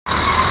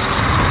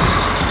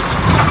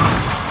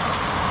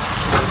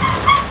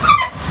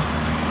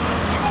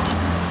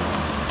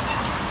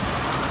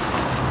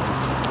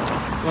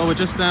we're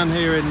just down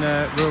here in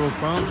rural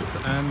France,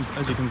 and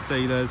as you can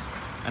see there's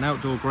an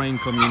outdoor grain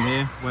commune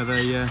here where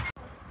they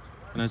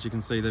and as you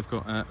can see they've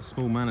got a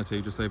small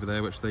manatee just over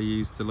there which they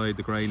use to load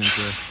the grain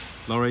into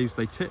lorries.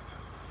 They tip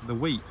the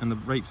wheat and the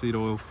rapeseed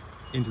oil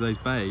into those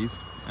bays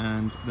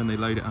and then they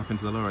load it up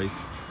into the lorries.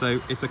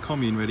 So it's a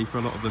commune really for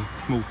a lot of the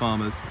small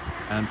farmers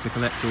to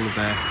collect all of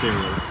their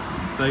cereals.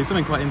 So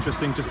something quite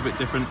interesting, just a bit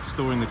different,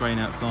 storing the grain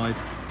outside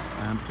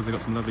because they've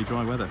got some lovely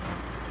dry weather.